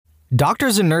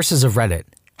Doctors and nurses of Reddit,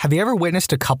 have you ever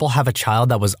witnessed a couple have a child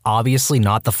that was obviously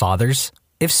not the father's?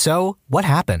 If so, what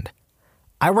happened?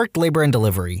 I worked labor and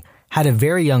delivery, had a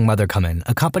very young mother come in,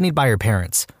 accompanied by her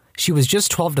parents. She was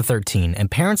just 12 to 13, and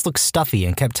parents looked stuffy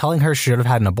and kept telling her she should have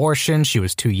had an abortion, she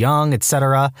was too young,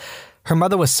 etc. Her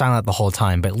mother was silent the whole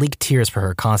time, but leaked tears for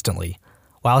her constantly.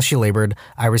 While she labored,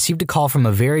 I received a call from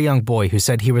a very young boy who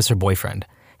said he was her boyfriend.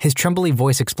 His trembly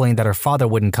voice explained that her father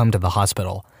wouldn't come to the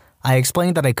hospital. I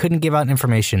explained that I couldn't give out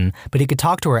information, but he could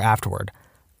talk to her afterward.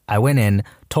 I went in,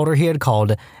 told her he had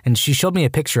called, and she showed me a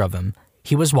picture of him.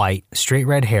 He was white, straight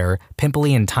red hair,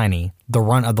 pimply and tiny, the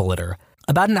runt of the litter.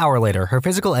 About an hour later, her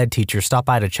physical ed teacher stopped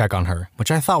by to check on her, which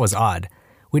I thought was odd.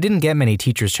 We didn't get many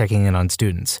teachers checking in on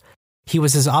students. He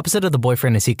was as opposite of the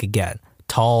boyfriend as he could get.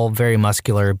 Tall, very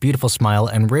muscular, beautiful smile,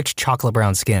 and rich chocolate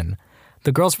brown skin.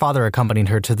 The girl's father accompanied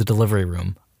her to the delivery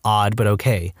room. Odd, but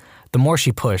okay. The more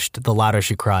she pushed, the louder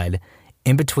she cried.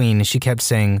 In between, she kept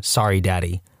saying, "Sorry,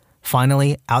 Daddy."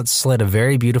 Finally, out slid a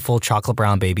very beautiful chocolate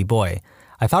brown baby boy.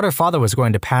 I thought her father was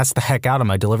going to pass the heck out on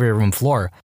my delivery room floor.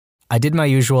 I did my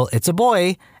usual, "It's a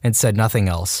boy," and said nothing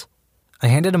else. I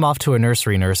handed him off to a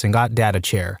nursery nurse and got Dad a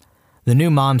chair. The new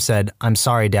mom said, "I'm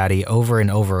sorry, Daddy," over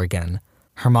and over again.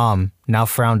 Her mom, now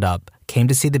frowned up, came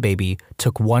to see the baby,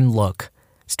 took one look,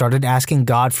 started asking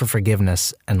God for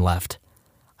forgiveness, and left.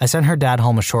 I sent her dad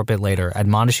home a short bit later,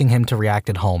 admonishing him to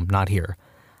react at home, not here.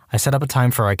 I set up a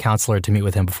time for our counselor to meet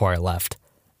with him before I left.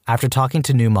 After talking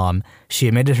to new mom, she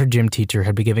admitted her gym teacher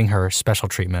had been giving her special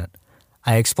treatment.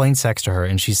 I explained sex to her,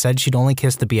 and she said she'd only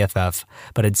kissed the BFF,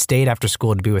 but had stayed after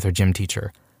school to be with her gym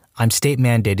teacher. I'm state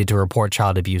mandated to report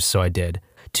child abuse, so I did.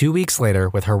 2 weeks later,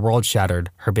 with her world shattered,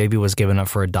 her baby was given up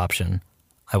for adoption.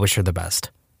 I wish her the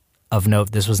best. Of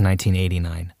note, this was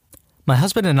 1989. My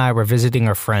husband and I were visiting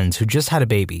our friends who just had a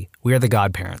baby. We are the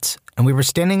godparents, and we were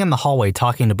standing in the hallway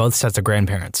talking to both sets of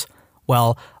grandparents.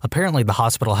 Well, apparently the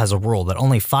hospital has a rule that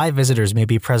only 5 visitors may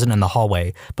be present in the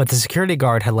hallway, but the security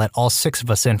guard had let all 6 of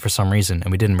us in for some reason,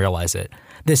 and we didn't realize it.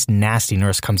 This nasty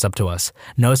nurse comes up to us,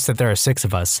 notes that there are 6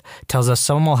 of us, tells us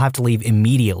someone will have to leave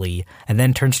immediately, and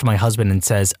then turns to my husband and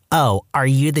says, "Oh, are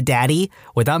you the daddy?"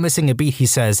 Without missing a beat, he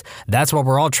says, "That's what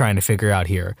we're all trying to figure out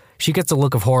here." She gets a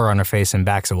look of horror on her face and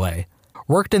backs away.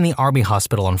 Worked in the Army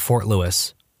hospital in Fort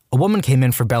Lewis. A woman came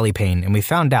in for belly pain, and we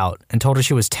found out and told her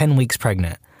she was 10 weeks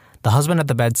pregnant. The husband at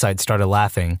the bedside started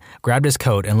laughing, grabbed his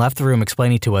coat, and left the room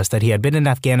explaining to us that he had been in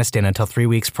Afghanistan until 3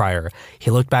 weeks prior. He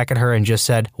looked back at her and just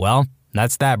said, "Well,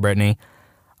 that's that, Brittany."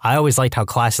 I always liked how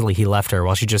classily he left her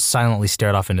while she just silently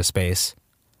stared off into space.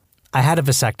 I had a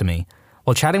vasectomy.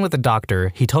 While chatting with the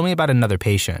doctor, he told me about another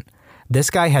patient. This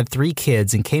guy had 3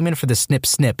 kids and came in for the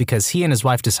snip because he and his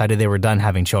wife decided they were done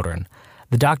having children.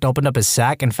 The doctor opened up his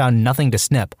sack and found nothing to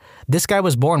snip. This guy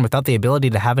was born without the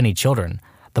ability to have any children.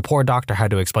 The poor doctor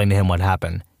had to explain to him what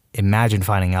happened. Imagine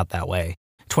finding out that way.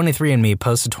 23andMe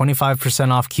posts a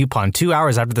 25% off coupon 2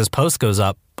 hours after this post goes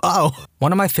up. Oh!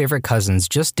 One of my favorite cousins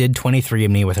just did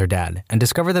 23andMe with her dad and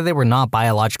discovered that they were not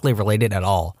biologically related at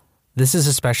all. This is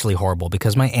especially horrible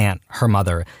because my aunt, her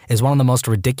mother, is one of the most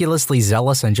ridiculously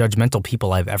zealous and judgmental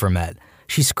people I've ever met.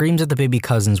 She screams at the baby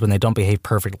cousins when they don't behave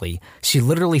perfectly. She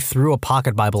literally threw a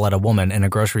pocket Bible at a woman in a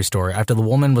grocery store after the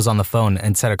woman was on the phone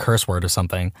and said a curse word or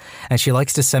something. And she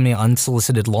likes to send me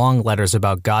unsolicited long letters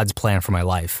about God's plan for my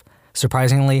life.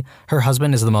 Surprisingly, her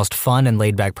husband is the most fun and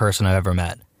laid-back person I've ever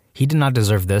met. He did not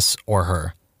deserve this or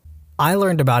her. I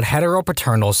learned about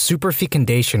heteropaternal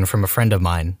superfecundation from a friend of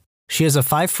mine. She is a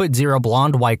 5'0"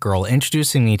 blonde white girl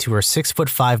introducing me to her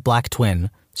 6'5" black twin.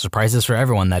 Surprises for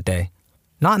everyone that day.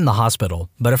 Not in the hospital,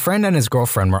 but a friend and his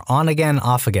girlfriend were on again,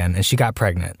 off again, and she got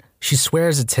pregnant. She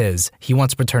swears it's his. He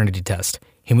wants a paternity test.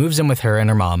 He moves in with her and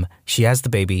her mom. She has the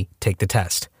baby. Take the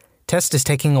test. Test is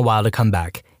taking a while to come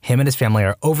back. Him and his family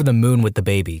are over the moon with the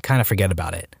baby. Kind of forget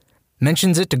about it.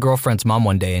 Mentions it to girlfriend's mom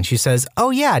one day, and she says,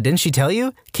 "Oh yeah, didn't she tell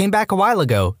you? Came back a while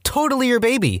ago. Totally your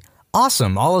baby.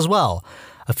 Awesome, all is well."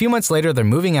 A few months later, they're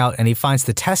moving out, and he finds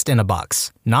the test in a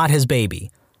box. Not his baby.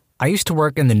 I used to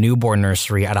work in the newborn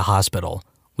nursery at a hospital.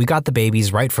 We got the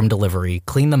babies right from delivery,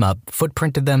 cleaned them up,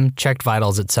 footprinted them, checked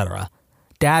vitals, etc.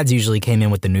 Dads usually came in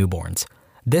with the newborns.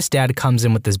 This dad comes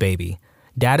in with this baby.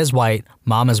 Dad is white,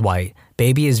 mom is white,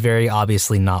 baby is very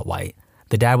obviously not white.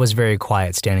 The dad was very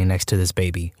quiet standing next to this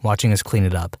baby, watching us clean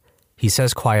it up. He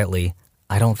says quietly,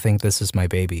 "I don't think this is my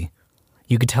baby."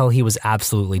 You could tell he was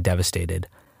absolutely devastated.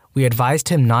 We advised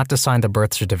him not to sign the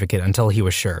birth certificate until he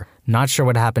was sure. Not sure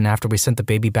what happened after we sent the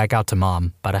baby back out to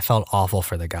mom, but I felt awful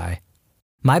for the guy.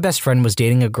 My best friend was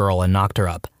dating a girl and knocked her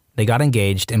up. They got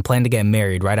engaged and planned to get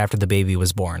married right after the baby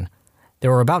was born.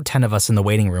 There were about 10 of us in the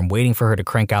waiting room waiting for her to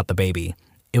crank out the baby.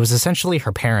 It was essentially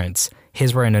her parents.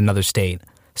 His were in another state,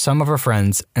 some of her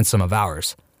friends, and some of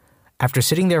ours. After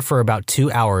sitting there for about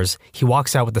 2 hours, he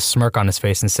walks out with a smirk on his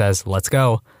face and says, "Let's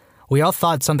go." We all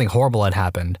thought something horrible had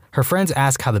happened. Her friends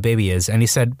asked how the baby is, and he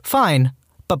said, "Fine,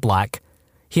 but black."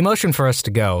 He motioned for us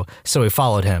to go, so we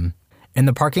followed him. In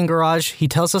the parking garage, he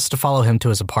tells us to follow him to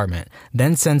his apartment,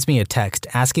 then sends me a text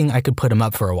asking I could put him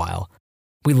up for a while.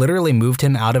 We literally moved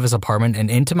him out of his apartment and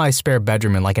into my spare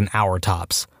bedroom in like an hour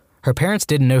tops. Her parents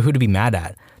didn't know who to be mad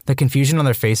at. The confusion on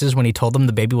their faces when he told them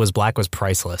the baby was black was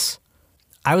priceless.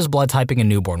 I was blood typing a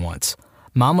newborn once.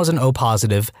 Mom was an O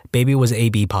positive, baby was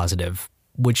AB positive,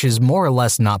 which is more or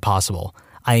less not possible.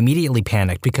 I immediately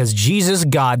panicked because Jesus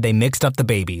God, they mixed up the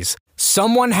babies.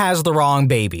 Someone has the wrong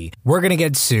baby. We're gonna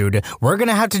get sued. We're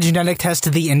gonna have to genetic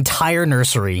test the entire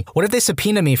nursery. What if they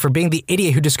subpoena me for being the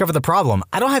idiot who discovered the problem?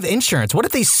 I don't have insurance. What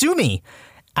if they sue me?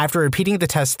 After repeating the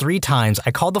test 3 times,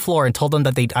 I called the floor and told them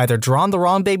that they'd either drawn the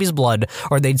wrong baby's blood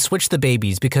or they'd switch the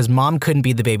babies because mom couldn't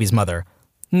be the baby's mother.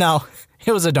 No,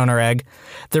 it was a donor egg.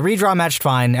 The redraw matched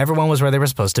fine. Everyone was where they were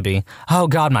supposed to be. Oh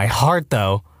God, my heart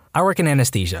though. I work in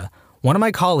anesthesia. One of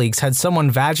my colleagues had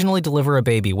someone vaginally deliver a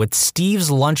baby with Steve's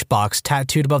lunchbox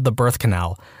tattooed above the birth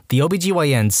canal. The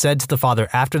OBGYN said to the father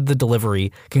after the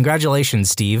delivery, "Congratulations,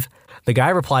 Steve." The guy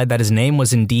replied that his name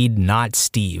was indeed not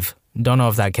Steve. Don't know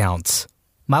if that counts.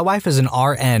 My wife is an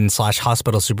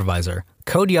RN/hospital supervisor.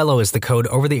 Code yellow is the code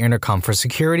over the intercom for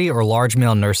security or large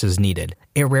male nurses needed.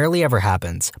 It rarely ever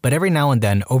happens, but every now and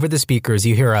then, over the speakers,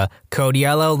 you hear a code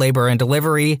yellow, labor and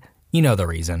delivery. You know the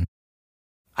reason.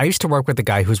 I used to work with a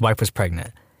guy whose wife was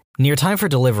pregnant. Near time for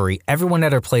delivery, everyone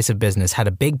at her place of business had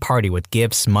a big party with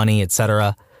gifts, money,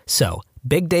 etc. So,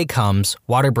 big day comes,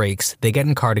 water breaks, they get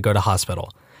in car to go to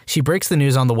hospital. She breaks the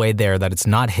news on the way there that it's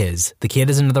not his, the kid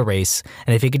is into the race,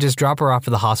 and if he could just drop her off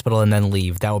at the hospital and then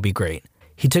leave, that would be great.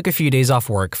 He took a few days off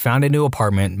work, found a new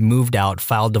apartment, moved out,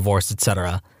 filed divorce,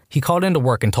 etc. He called into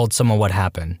work and told someone what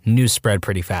happened. News spread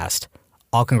pretty fast.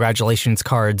 All congratulations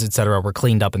cards, etc. were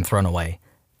cleaned up and thrown away.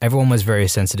 Everyone was very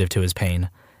sensitive to his pain.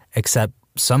 Except,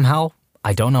 somehow,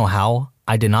 I don't know how,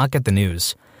 I did not get the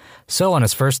news. So on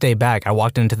his first day back, I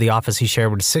walked into the office he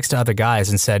shared with 6 other guys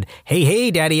and said,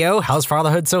 Hey, Daddy-O, how's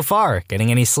fatherhood so far?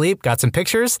 Getting any sleep? Got some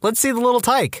pictures? Let's see the little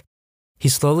tyke." He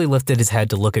slowly lifted his head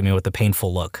to look at me with a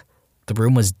painful look. The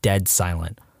room was dead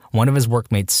silent. One of his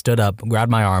workmates stood up,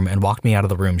 grabbed my arm, and walked me out of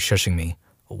the room, shushing me.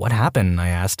 "What happened?" I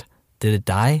asked. "Did it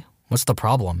die? What's the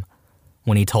problem?"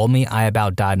 When he told me, I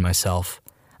about died myself.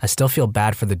 I still feel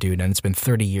bad for the dude, and it's been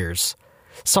 30 years.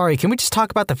 "Sorry, can we just talk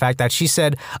about the fact that she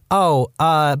said,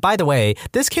 by the way,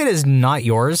 this kid is not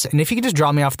yours, and if you could just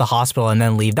drop me off at the hospital and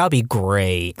then leave, that'd be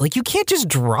great. Like, you can't just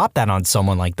drop that on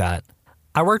someone like that."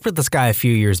 I worked with this guy a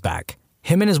few years back.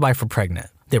 Him and his wife were pregnant.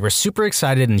 They were super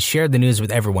excited and shared the news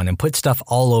with everyone and put stuff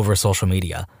all over social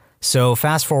media. So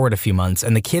fast forward a few months,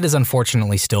 and the kid is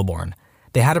unfortunately stillborn.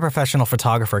 They had a professional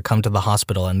photographer come to the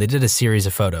hospital and they did a series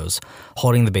of photos,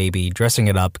 holding the baby, dressing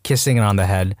it up, kissing it on the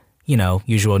head,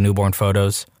 usual newborn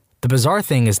photos. The bizarre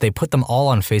thing is they put them all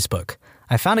on Facebook.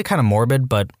 I found it kind of morbid,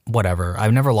 but whatever.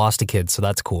 I've never lost a kid, so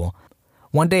that's cool.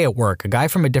 One day at work, a guy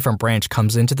from a different branch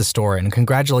comes into the store and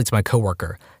congratulates my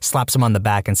coworker, slaps him on the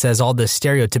back and says all this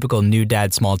stereotypical new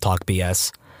dad small talk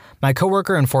BS. My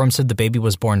coworker informs him the baby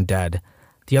was born dead.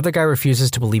 The other guy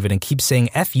refuses to believe it and keeps saying,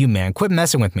 "F you, man, quit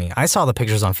messing with me. I saw the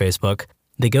pictures on Facebook."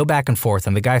 They go back and forth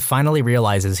and the guy finally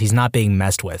realizes he's not being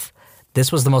messed with.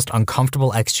 This was the most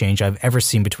uncomfortable exchange I've ever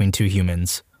seen between two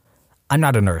humans. I'm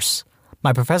not a nurse.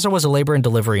 My professor was a labor and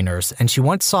delivery nurse, and she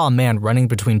once saw a man running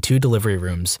between 2 delivery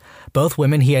rooms. Both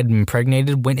women he had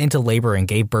impregnated went into labor and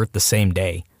gave birth the same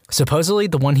day. Supposedly,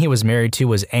 the one he was married to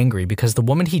was angry because the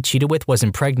woman he cheated with was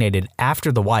impregnated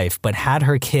after the wife, but had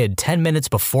her kid 10 minutes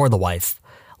before the wife.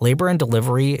 Labor and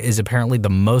delivery is apparently the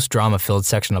most drama-filled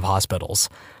section of hospitals.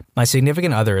 My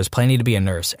significant other is planning to be a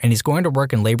nurse, and he's going to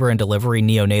work in labor and delivery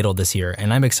neonatal this year,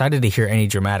 and I'm excited to hear any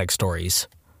dramatic stories.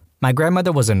 My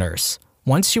grandmother was a nurse.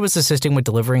 Once she was assisting with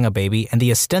delivering a baby, and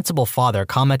the ostensible father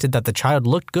commented that the child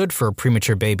looked good for a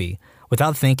premature baby.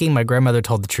 Without thinking, my grandmother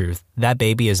told the truth. That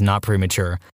baby is not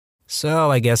premature.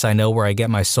 So I guess I know where I get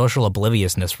my social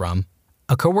obliviousness from.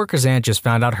 A coworker's aunt just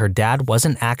found out her dad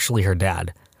wasn't actually her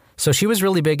dad. So she was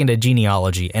really big into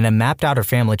genealogy, and it mapped out her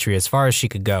family tree as far as she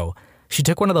could go. She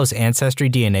took one of those Ancestry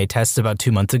DNA tests about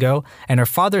 2 months ago, and her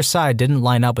father's side didn't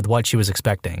line up with what she was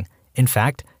expecting. In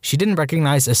fact, she didn't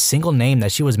recognize a single name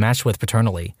that she was matched with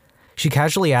paternally. She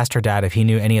casually asked her dad if he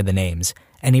knew any of the names,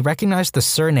 and he recognized the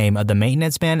surname of the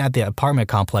maintenance man at the apartment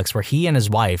complex where he and his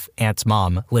wife, Aunt's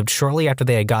mom, lived shortly after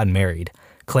they had gotten married,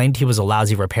 claimed he was a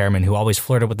lousy repairman who always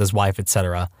flirted with his wife,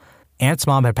 etc. Aunt's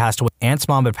mom had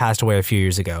passed away a few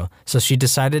years ago, so she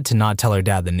decided to not tell her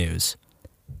dad the news.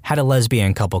 Had a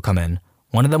lesbian couple come in.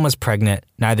 One of them was pregnant,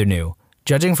 neither knew.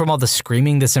 Judging from all the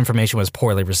screaming, this information was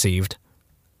poorly received.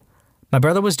 My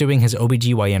brother was doing his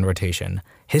OBGYN rotation.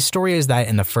 His story is that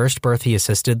in the first birth he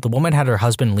assisted, the woman had her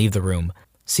husband leave the room.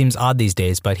 Seems odd these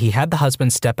days, but he had the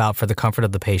husband step out for the comfort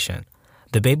of the patient.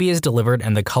 The baby is delivered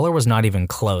and the color was not even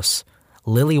close.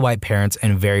 Lily white parents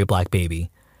and very black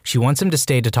baby. She wants him to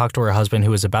stay to talk to her husband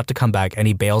who is about to come back, and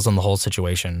he bails on the whole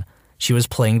situation. She was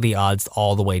playing the odds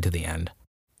all the way to the end.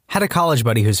 Had a college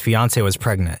buddy whose fiancée was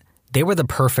pregnant. They were the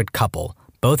perfect couple.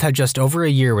 Both had just over a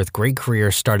year with great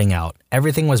careers starting out.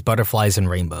 Everything was butterflies and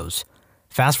rainbows.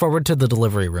 Fast forward to the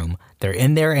delivery room. They're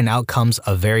in there and out comes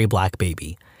a very black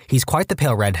baby. He's quite the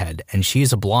pale redhead, and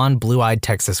she's a blonde, blue-eyed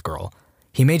Texas girl.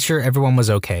 He made sure everyone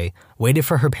was okay, waited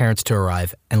for her parents to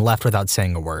arrive, and left without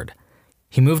saying a word.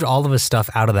 He moved all of his stuff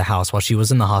out of the house while she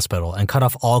was in the hospital and cut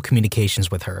off all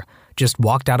communications with her, just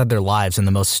walked out of their lives in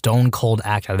the most stone-cold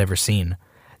act I'd ever seen.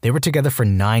 They were together for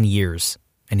 9 years,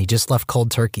 and he just left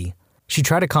cold turkey. She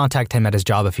tried to contact him at his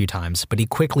job a few times, but he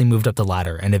quickly moved up the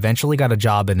ladder and eventually got a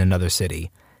job in another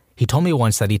city. He told me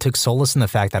once that he took solace in the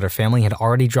fact that her family had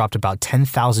already dropped about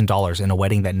 $10,000 in a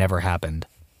wedding that never happened.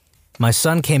 My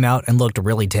son came out and looked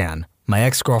really tan. My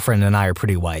ex-girlfriend and I are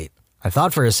pretty white. I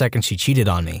thought for a second she cheated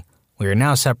on me. We are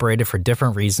now separated for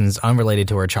different reasons unrelated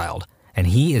to our child, and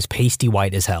he is pasty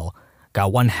white as hell.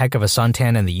 Got one heck of a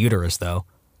suntan in the uterus, though.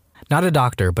 Not a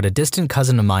doctor, but a distant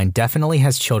cousin of mine definitely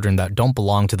has children that don't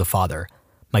belong to the father.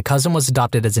 My cousin was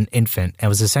adopted as an infant and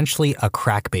was essentially a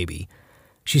crack baby.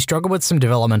 She struggled with some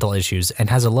developmental issues and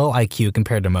has a low IQ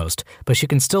compared to most, but she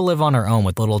can still live on her own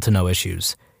with little to no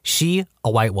issues. She,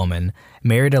 a white woman,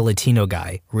 married a Latino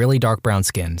guy, really dark brown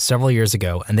skin, several years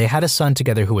ago, and they had a son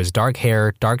together who was dark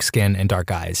hair, dark skin, and dark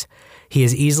eyes. He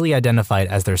is easily identified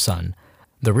as their son.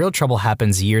 The real trouble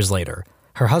happens years later.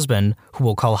 Her husband, who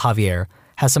we'll call Javier,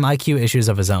 has some IQ issues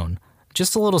of his own.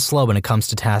 Just a little slow when it comes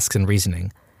to tasks and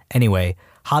reasoning. Anyway,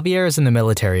 Javier is in the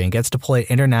military and gets deployed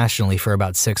internationally for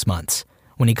about 6 months.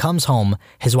 When he comes home,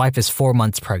 his wife is 4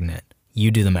 months pregnant.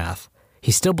 You do the math.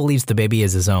 He still believes the baby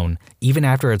is his own, even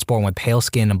after it's born with pale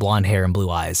skin and blonde hair and blue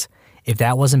eyes. If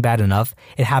that wasn't bad enough,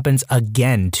 it happens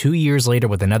again 2 years later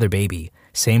with another baby.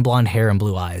 Same blonde hair and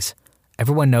blue eyes.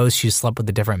 Everyone knows she slept with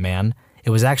a different man.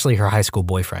 It was actually her high school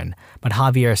boyfriend, but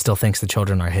Javier still thinks the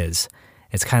children are his.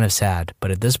 It's kind of sad, but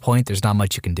at this point, there's not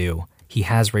much you can do. He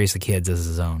has raised the kids as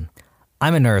his own.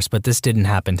 I'm a nurse, but this didn't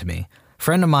happen to me. A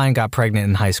friend of mine got pregnant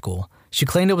in high school. She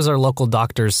claimed it was our local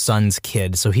doctor's son's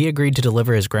kid, so he agreed to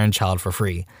deliver his grandchild for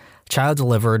free. Child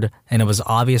delivered, and it was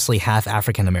obviously half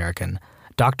African American.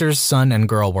 Doctor's son and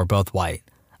girl were both white.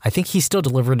 I think he still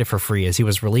delivered it for free as he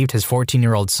was relieved his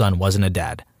 14-year-old son wasn't a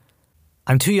dad.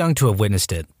 I'm too young to have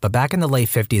witnessed it, but back in the late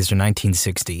 50s or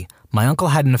 1960, my uncle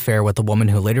had an affair with a woman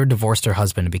who later divorced her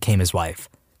husband and became his wife.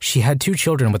 She had 2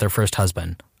 children with her first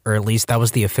husband, or at least that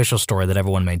was the official story that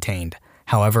everyone maintained.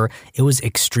 However, it was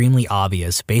extremely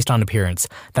obvious, based on appearance,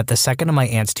 that the second of my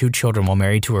aunt's 2 children while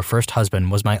married to her first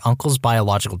husband was my uncle's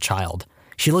biological child.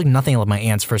 She looked nothing like my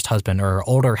aunt's first husband or her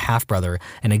older half-brother,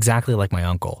 and exactly like my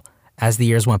uncle. As the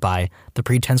years went by, the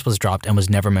pretense was dropped and was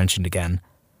never mentioned again.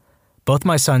 Both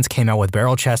my sons came out with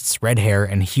barrel chests, red hair,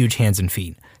 and huge hands and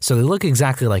feet, so they look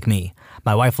exactly like me.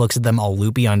 My wife looks at them all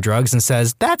loopy on drugs and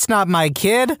says, "That's not my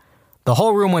kid!" The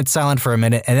whole room went silent for a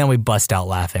minute, and then we bust out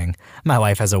laughing. My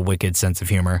wife has a wicked sense of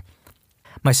humor.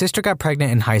 My sister got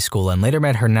pregnant in high school and later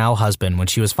met her now husband when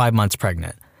she was 5 months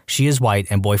pregnant. She is white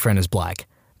and boyfriend is black.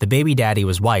 The baby daddy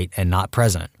was white and not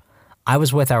present. I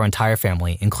was with our entire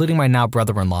family, including my now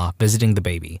brother-in-law, visiting the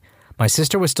baby. My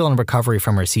sister was still in recovery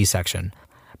from her C-section.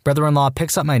 Brother-in-law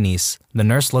picks up my niece. The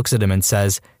nurse looks at him and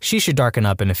says, she should darken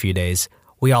up in a few days.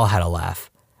 We all had a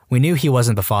laugh. We knew he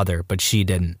wasn't the father, but she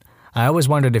didn't. I always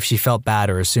wondered if she felt bad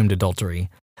or assumed adultery.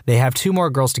 They have 2 more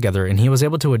girls together, and he was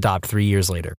able to adopt 3 years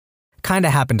later. Kinda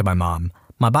happened to my mom.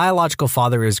 My biological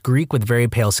father is Greek with very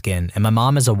pale skin, and my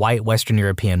mom is a white Western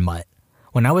European mutt.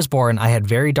 When I was born, I had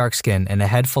very dark skin and a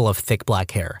head full of thick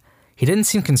black hair. He didn't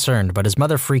seem concerned, but his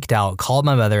mother freaked out, called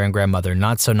my mother and grandmother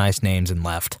not so nice names, and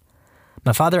left.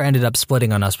 My father ended up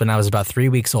splitting on us when I was about 3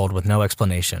 weeks old with no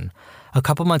explanation. A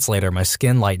couple months later, my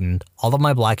skin lightened, all of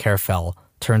my black hair fell.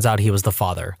 Turns out he was the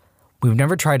father. We've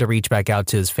never tried to reach back out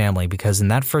to his family because in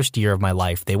that first year of my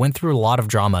life, they went through a lot of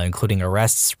drama, including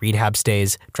arrests, rehab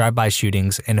stays, drive-by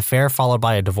shootings, an affair followed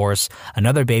by a divorce,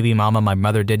 another baby mama my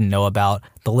mother didn't know about,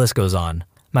 the list goes on.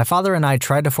 My father and I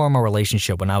tried to form a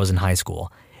relationship when I was in high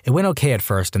school. It went okay at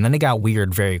first, and then it got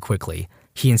weird very quickly.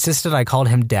 He insisted I called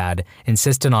him Dad,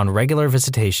 insisted on regular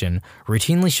visitation,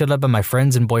 routinely showed up at my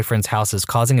friends' and boyfriends' houses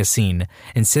causing a scene,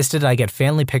 insisted I get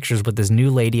family pictures with his new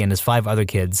lady and his 5 other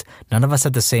kids. None of us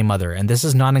had the same mother, and this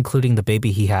is not including the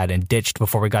baby he had and ditched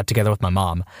before we got together with my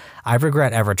mom. I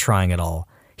regret ever trying at all.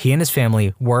 He and his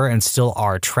family were and still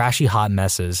are trashy hot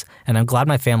messes, and I'm glad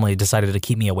my family decided to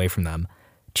keep me away from them.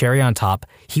 Cherry on top,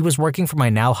 he was working for my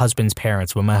now husband's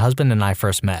parents when my husband and I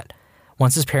first met.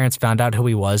 Once his parents found out who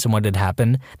he was and what had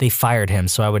happened, they fired him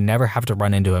so I would never have to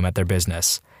run into him at their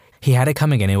business. He had it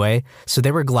coming anyway, so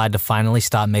they were glad to finally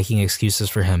stop making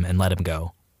excuses for him and let him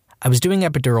go. I was doing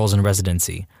epidurals in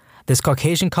residency. This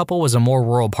Caucasian couple was a more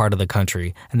rural part of the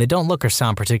country, and they don't look or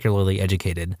sound particularly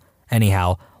educated.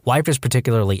 Anyhow, wife is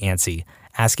particularly antsy,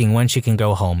 asking when she can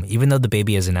go home, even though the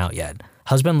baby isn't out yet.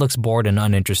 Husband looks bored and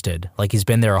uninterested, like he's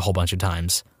been there a whole bunch of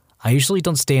times. I usually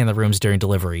don't stay in the rooms during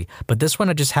delivery, but this one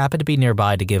I just happened to be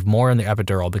nearby to give more in the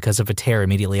epidural because of a tear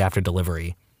immediately after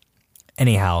delivery.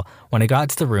 Anyhow, when I got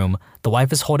to the room, the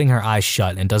wife is holding her eyes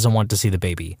shut and doesn't want to see the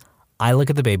baby. I look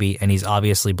at the baby and he's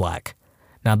obviously black.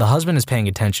 Now the husband is paying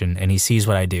attention and he sees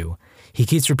what I do. He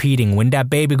keeps repeating, "When that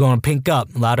baby gonna pink up,"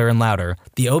 louder and louder.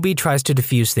 The OB tries to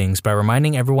diffuse things by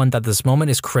reminding everyone that this moment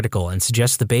is critical and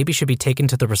suggests the baby should be taken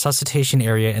to the resuscitation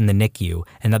area in the NICU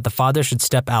and that the father should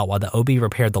step out while the OB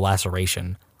repaired the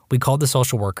laceration. We called the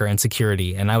social worker and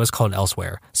security and I was called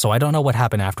elsewhere, so I don't know what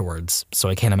happened afterwards, so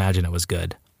I can't imagine it was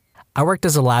good. I worked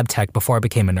as a lab tech before I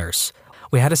became a nurse.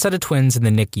 We had a set of twins in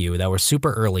the NICU that were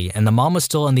super early and the mom was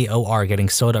still in the OR getting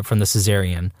sewed up from the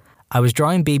cesarean. I was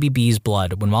drawing baby B's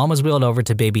blood when mom was wheeled over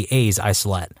to baby A's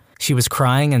isolette. She was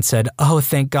crying and said, "Oh,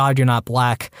 thank God you're not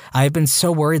black. I have been so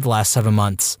worried the last 7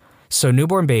 months." So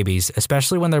newborn babies,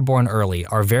 especially when they're born early,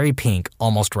 are very pink,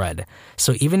 almost red.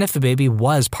 So even if the baby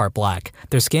was part black,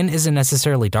 their skin isn't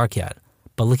necessarily dark yet.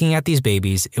 But looking at these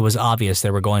babies, it was obvious they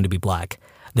were going to be black.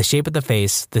 The shape of the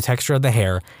face, the texture of the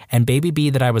hair, and baby B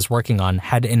that I was working on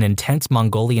had an intense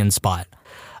Mongolian spot.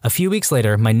 A few weeks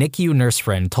later, my NICU nurse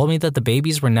friend told me that the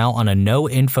babies were now on a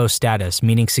no-info status,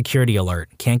 meaning security alert,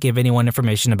 can't give anyone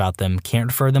information about them, can't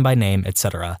refer them by name,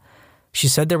 etc. She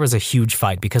said there was a huge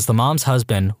fight because the mom's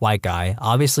husband, white guy,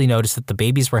 obviously noticed that the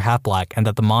babies were half black and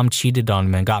that the mom cheated on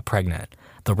him and got pregnant.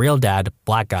 The real dad,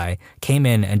 black guy, came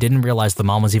in and didn't realize the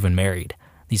mom was even married.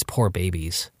 These poor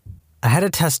babies. I had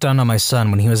a test done on my son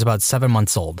when he was about 7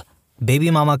 months old. Baby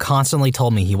mama constantly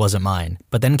told me he wasn't mine,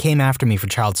 but then came after me for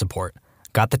child support.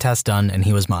 Got the test done and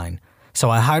he was mine. So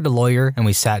I hired a lawyer and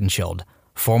we sat and chilled.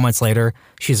 4 months later,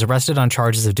 she's arrested on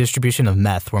charges of distribution of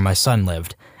meth where my son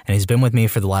lived, and he's been with me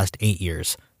for the last 8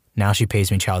 years. Now she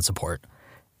pays me child support.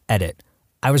 Edit.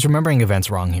 I was remembering events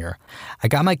wrong here. I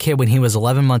got my kid when he was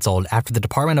 11 months old after the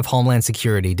Department of Homeland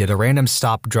Security did a random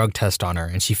stop drug test on her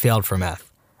and she failed for meth.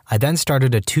 I then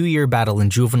started a 2-year battle in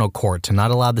juvenile court to not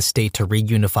allow the state to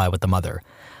reunify with the mother.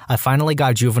 I finally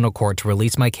got juvenile court to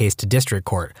release my case to district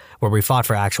court, where we fought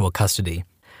for actual custody.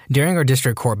 During our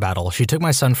district court battle, she took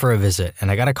my son for a visit, and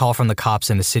I got a call from the cops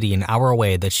in a city an hour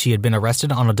away that she had been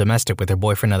arrested on a domestic with her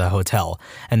boyfriend at the hotel,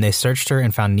 and they searched her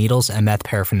and found needles and meth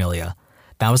paraphernalia.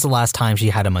 That was the last time she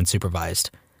had him unsupervised.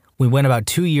 We went about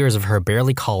 2 years of her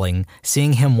barely calling,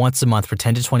 seeing him once a month for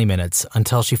 10 to 20 minutes,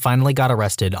 until she finally got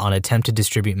arrested on attempt to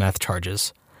distribute meth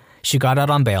charges. She got out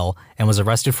on bail and was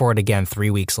arrested for it again 3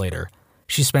 weeks later.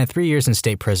 She spent 3 years in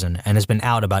state prison and has been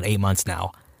out about 8 months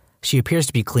now. She appears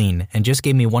to be clean and just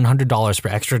gave me $100 for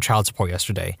extra child support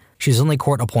yesterday. She's only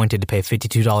court appointed to pay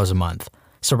 $52 a month.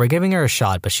 So we're giving her a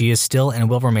shot, but she is still and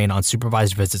will remain on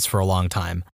supervised visits for a long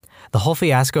time. The whole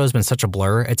fiasco has been such a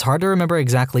blur, it's hard to remember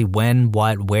exactly when,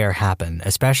 what, where happened,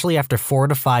 especially after 4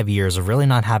 to 5 years of really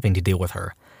not having to deal with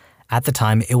her. At the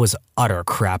time, it was utter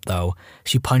crap, though.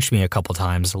 She punched me a couple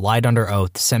times, lied under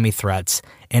oath, sent me threats,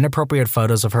 inappropriate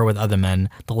photos of her with other men,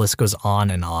 the list goes on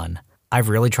and on. I've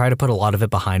really tried to put a lot of it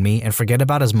behind me and forget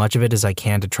about as much of it as I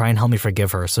can to try and help me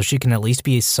forgive her so she can at least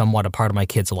be somewhat a part of my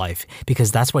kid's life,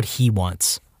 because that's what he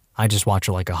wants. I just watch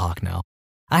her like a hawk now.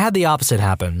 I had the opposite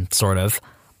happen, sort of.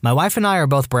 My wife and I are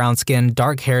both brown-skinned,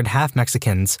 dark-haired, half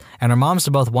Mexicans, and our moms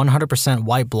are both 100%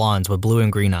 white blondes with blue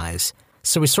and green eyes.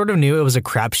 So we sort of knew it was a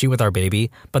crapshoot with our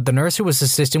baby, but the nurse who was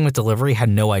assisting with delivery had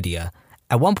no idea.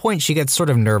 At one point, she gets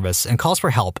sort of nervous and calls for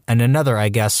help, and another, I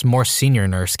guess, more senior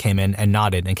nurse came in and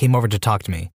nodded and came over to talk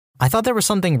to me. I thought there was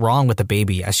something wrong with the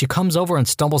baby as she comes over and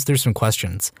stumbles through some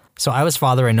questions. So I was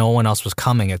father and no one else was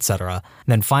coming, etc.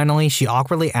 Then finally, she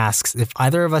awkwardly asks if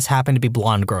either of us happened to be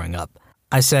blonde growing up.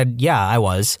 I said, yeah, I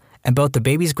was. And both the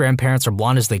baby's grandparents are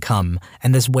blonde as they come,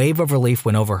 and this wave of relief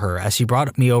went over her as she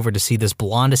brought me over to see this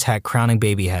blonde as heck crowning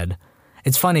baby head.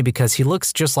 It's funny because he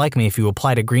looks just like me if you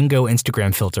applied a gringo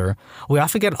Instagram filter. We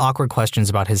often get awkward questions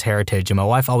about his heritage, and my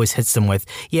wife always hits them with,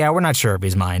 yeah, we're not sure if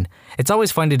he's mine. It's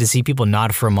always funny to see people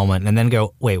nod for a moment and then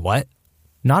go, wait, what?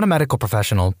 Not a medical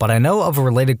professional, but I know of a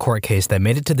related court case that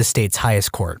made it to the state's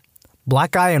highest court.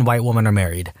 Black guy and white woman are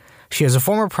married. She is a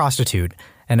former prostitute,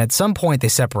 and at some point they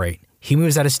separate. He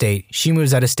moves out of state, she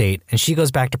moves out of state, and she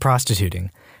goes back to prostituting.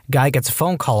 Guy gets a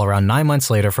phone call around 9 months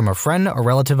later from a friend or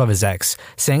relative of his ex,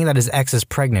 saying that his ex is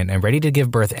pregnant and ready to give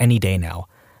birth any day now.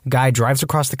 Guy drives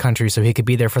across the country so he could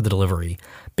be there for the delivery.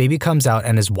 Baby comes out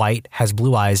and is white, has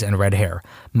blue eyes, and red hair.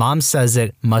 Mom says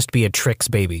it must be a Trix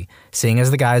baby. Seeing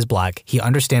as the guy is black, he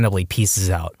understandably pieces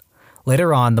out.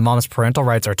 Later on, the mom's parental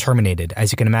rights are terminated.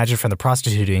 As you can imagine from the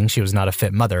prostituting, she was not a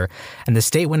fit mother, and the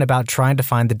state went about trying to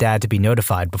find the dad to be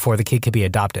notified before the kid could be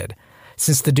adopted.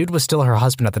 Since the dude was still her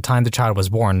husband at the time the child was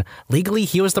born, legally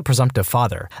he was the presumptive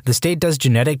father. The state does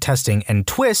genetic testing, and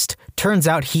twist, turns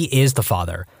out he is the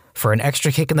father. For an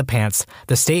extra kick in the pants,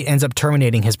 the state ends up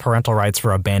terminating his parental rights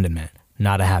for abandonment.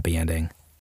 Not a happy ending.